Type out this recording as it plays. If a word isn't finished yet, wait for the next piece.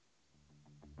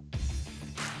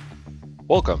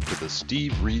Welcome to the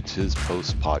Steve Reads His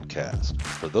Post podcast.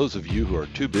 For those of you who are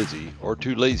too busy or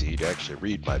too lazy to actually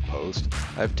read my post,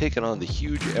 I've taken on the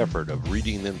huge effort of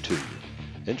reading them to you.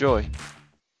 Enjoy.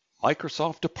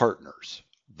 Microsoft to partners.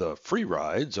 The free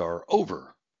rides are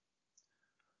over.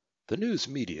 The news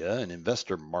media and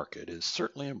investor market is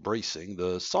certainly embracing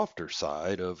the softer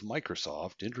side of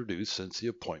Microsoft introduced since the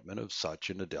appointment of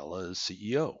Satya Nadella as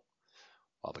CEO.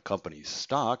 While the company's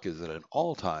stock is at an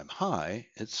all-time high,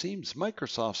 it seems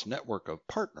Microsoft's network of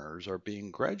partners are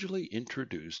being gradually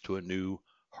introduced to a new,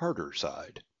 harder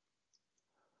side.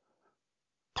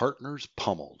 Partners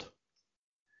pummeled.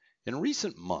 In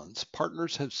recent months,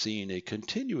 partners have seen a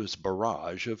continuous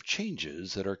barrage of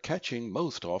changes that are catching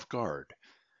most off guard.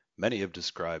 Many have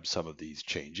described some of these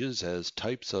changes as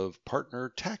types of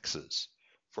partner taxes.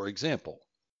 For example,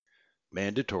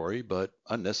 mandatory but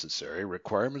unnecessary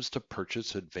requirements to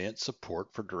purchase advanced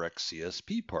support for direct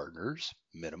CSP partners,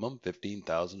 minimum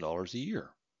 $15,000 a year.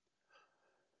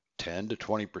 10 to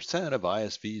 20% of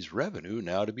ISV's revenue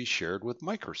now to be shared with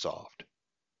Microsoft.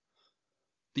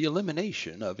 The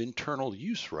elimination of internal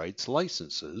use rights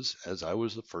licenses, as I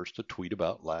was the first to tweet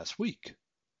about last week.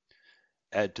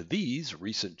 Add to these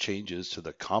recent changes to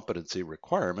the competency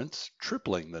requirements,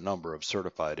 tripling the number of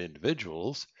certified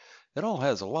individuals. It all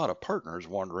has a lot of partners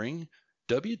wondering,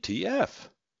 WTF?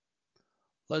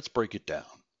 Let's break it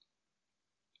down.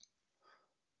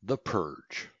 The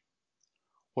purge.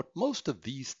 What most of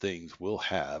these things will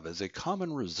have as a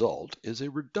common result is a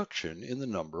reduction in the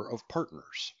number of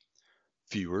partners.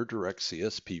 Fewer direct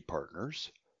CSP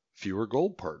partners, fewer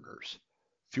gold partners,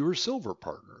 fewer silver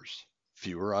partners,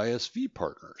 fewer ISV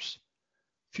partners,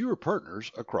 fewer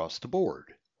partners across the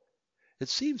board. It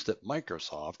seems that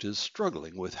Microsoft is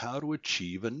struggling with how to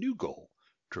achieve a new goal,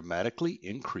 dramatically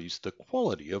increase the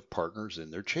quality of partners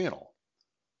in their channel.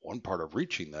 One part of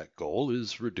reaching that goal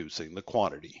is reducing the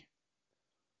quantity.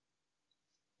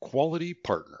 Quality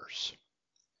partners.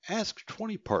 Ask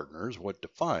 20 partners what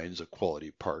defines a quality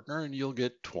partner and you'll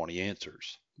get 20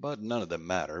 answers. But none of them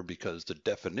matter because the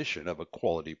definition of a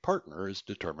quality partner is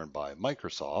determined by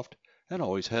Microsoft and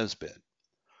always has been.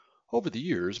 Over the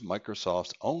years,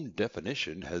 Microsoft's own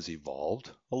definition has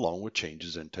evolved along with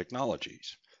changes in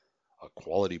technologies. A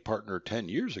quality partner 10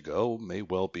 years ago may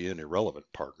well be an irrelevant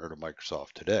partner to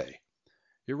Microsoft today.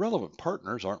 Irrelevant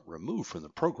partners aren't removed from the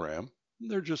program,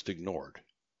 they're just ignored.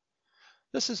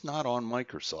 This is not on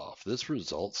Microsoft. This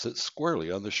result sits squarely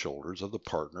on the shoulders of the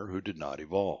partner who did not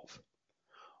evolve.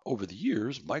 Over the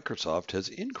years, Microsoft has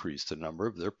increased the number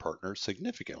of their partners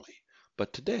significantly.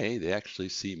 But today, they actually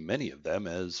see many of them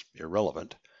as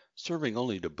irrelevant, serving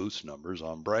only to boost numbers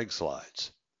on brag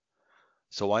slides.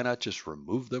 So why not just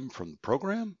remove them from the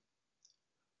program?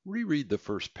 Reread the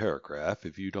first paragraph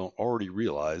if you don't already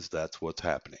realize that's what's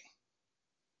happening.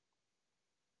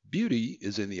 Beauty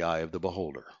is in the eye of the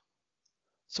beholder.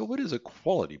 So what is a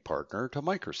quality partner to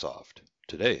Microsoft?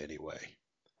 Today, anyway.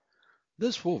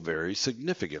 This will vary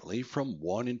significantly from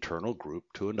one internal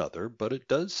group to another, but it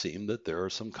does seem that there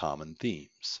are some common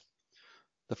themes.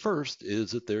 The first is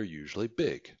that they're usually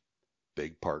big.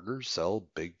 Big partners sell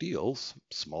big deals.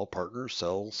 Small partners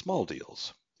sell small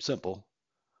deals. Simple.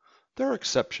 There are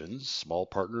exceptions, small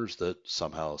partners that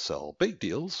somehow sell big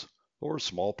deals, or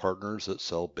small partners that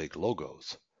sell big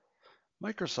logos.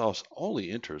 Microsoft's only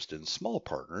interest in small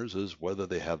partners is whether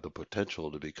they have the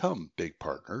potential to become big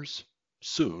partners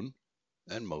soon,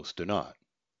 and most do not.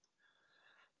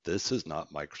 This is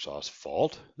not Microsoft's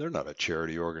fault. They're not a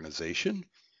charity organization.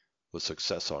 With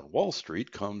success on Wall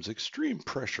Street comes extreme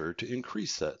pressure to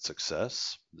increase that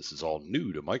success. This is all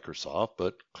new to Microsoft,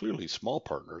 but clearly small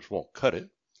partners won't cut it.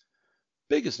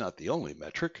 Big is not the only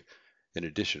metric. In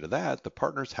addition to that, the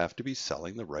partners have to be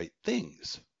selling the right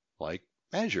things, like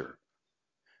Azure.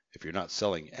 If you're not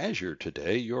selling Azure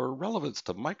today, your relevance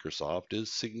to Microsoft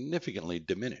is significantly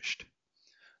diminished.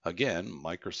 Again,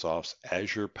 Microsoft's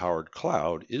Azure-powered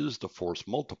cloud is the force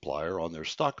multiplier on their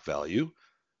stock value,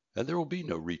 and there will be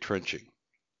no retrenching.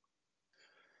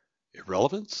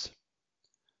 Irrelevance?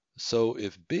 So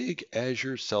if big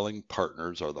Azure selling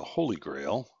partners are the holy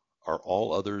grail, are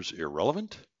all others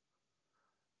irrelevant?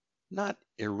 Not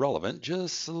irrelevant,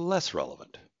 just less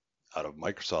relevant. Out of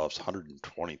Microsoft's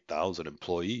 120,000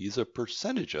 employees, a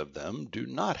percentage of them do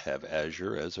not have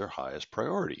Azure as their highest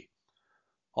priority.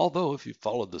 Although if you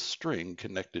follow the string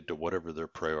connected to whatever their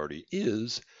priority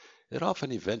is, it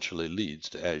often eventually leads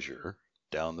to Azure,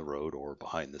 down the road or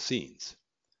behind the scenes.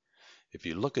 If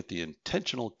you look at the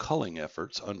intentional culling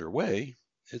efforts underway,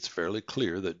 it's fairly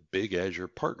clear that big Azure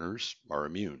partners are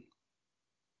immune.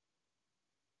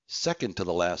 Second to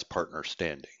the last partner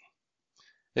standing.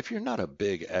 If you're not a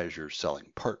big Azure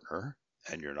selling partner,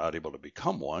 and you're not able to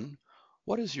become one,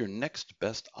 what is your next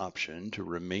best option to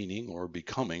remaining or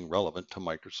becoming relevant to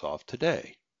Microsoft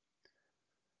today?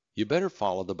 You better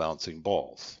follow the bouncing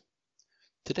balls.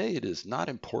 Today, it is not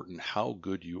important how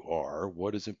good you are.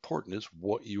 What is important is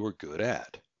what you are good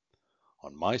at.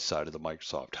 On my side of the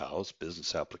Microsoft house,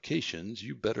 business applications,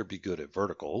 you better be good at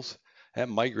verticals, at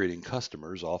migrating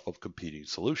customers off of competing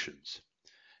solutions.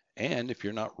 And if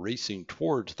you're not racing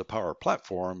towards the Power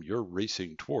Platform, you're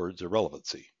racing towards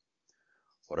irrelevancy.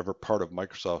 Whatever part of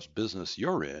Microsoft's business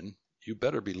you're in, you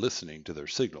better be listening to their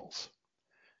signals.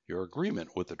 Your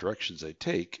agreement with the directions they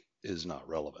take is not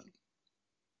relevant.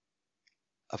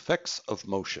 Effects of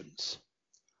motions.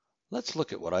 Let's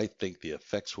look at what I think the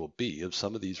effects will be of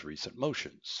some of these recent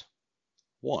motions.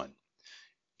 1.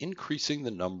 Increasing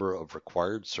the number of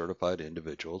required certified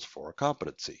individuals for a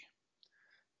competency.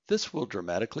 This will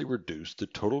dramatically reduce the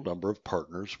total number of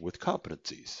partners with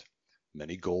competencies.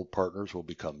 Many gold partners will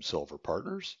become silver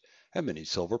partners, and many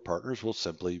silver partners will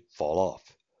simply fall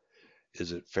off.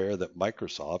 Is it fair that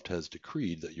Microsoft has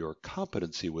decreed that your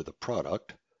competency with a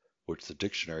product, which the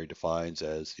dictionary defines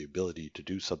as the ability to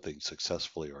do something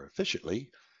successfully or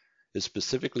efficiently, is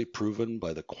specifically proven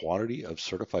by the quantity of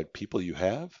certified people you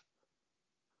have?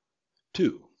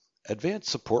 2. Advanced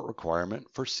support requirement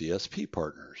for CSP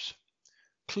partners.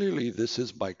 Clearly, this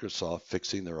is Microsoft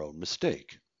fixing their own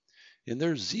mistake. In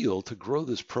their zeal to grow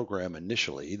this program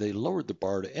initially, they lowered the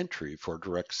bar to entry for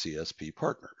direct CSP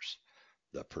partners.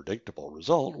 The predictable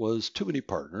result was too many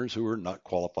partners who were not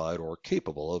qualified or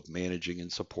capable of managing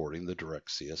and supporting the direct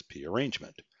CSP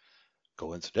arrangement.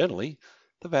 Coincidentally,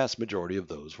 the vast majority of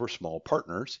those were small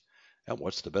partners, and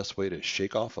what's the best way to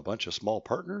shake off a bunch of small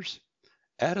partners?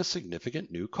 Add a significant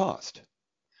new cost.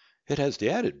 It has the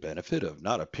added benefit of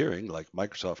not appearing like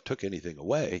Microsoft took anything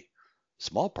away.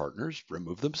 Small partners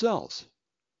remove themselves.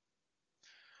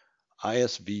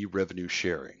 ISV revenue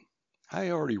sharing. I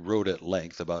already wrote at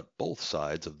length about both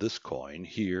sides of this coin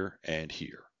here and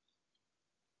here.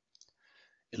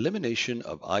 Elimination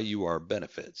of IUR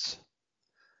benefits.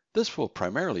 This will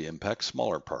primarily impact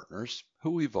smaller partners,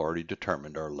 who we've already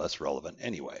determined are less relevant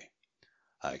anyway.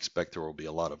 I expect there will be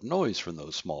a lot of noise from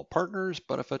those small partners,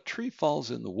 but if a tree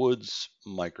falls in the woods,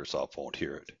 Microsoft won't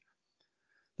hear it.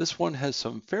 This one has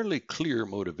some fairly clear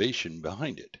motivation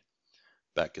behind it.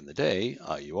 Back in the day,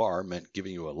 IUR meant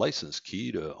giving you a license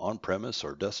key to on-premise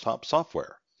or desktop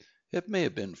software. It may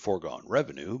have been foregone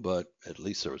revenue, but at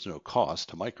least there was no cost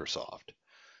to Microsoft.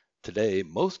 Today,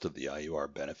 most of the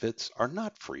IUR benefits are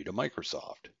not free to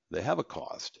Microsoft. They have a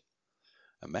cost.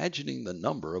 Imagining the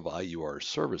number of IUR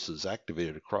services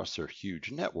activated across their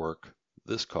huge network,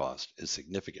 this cost is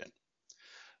significant.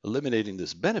 Eliminating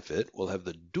this benefit will have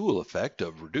the dual effect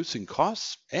of reducing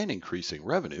costs and increasing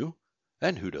revenue,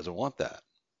 and who doesn't want that?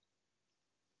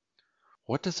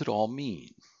 What does it all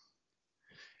mean?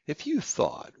 If you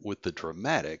thought, with the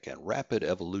dramatic and rapid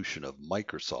evolution of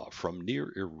Microsoft from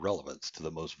near irrelevance to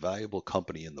the most valuable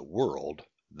company in the world,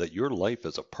 that your life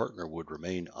as a partner would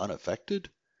remain unaffected,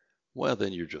 well,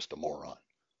 then you're just a moron.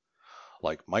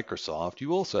 Like Microsoft,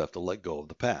 you also have to let go of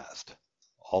the past.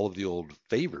 All of the old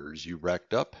favors you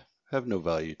racked up have no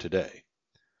value today.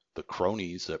 The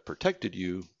cronies that protected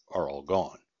you are all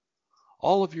gone.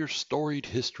 All of your storied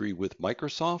history with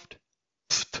Microsoft?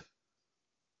 Pfft.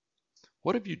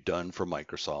 What have you done for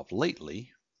Microsoft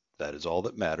lately? That is all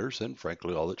that matters, and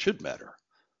frankly all that should matter.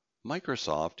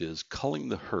 Microsoft is culling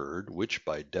the herd, which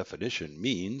by definition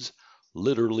means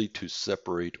literally to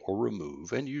separate or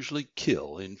remove and usually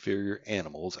kill inferior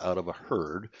animals out of a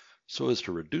herd so as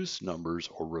to reduce numbers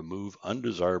or remove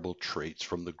undesirable traits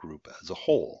from the group as a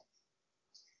whole.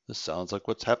 This sounds like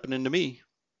what's happening to me.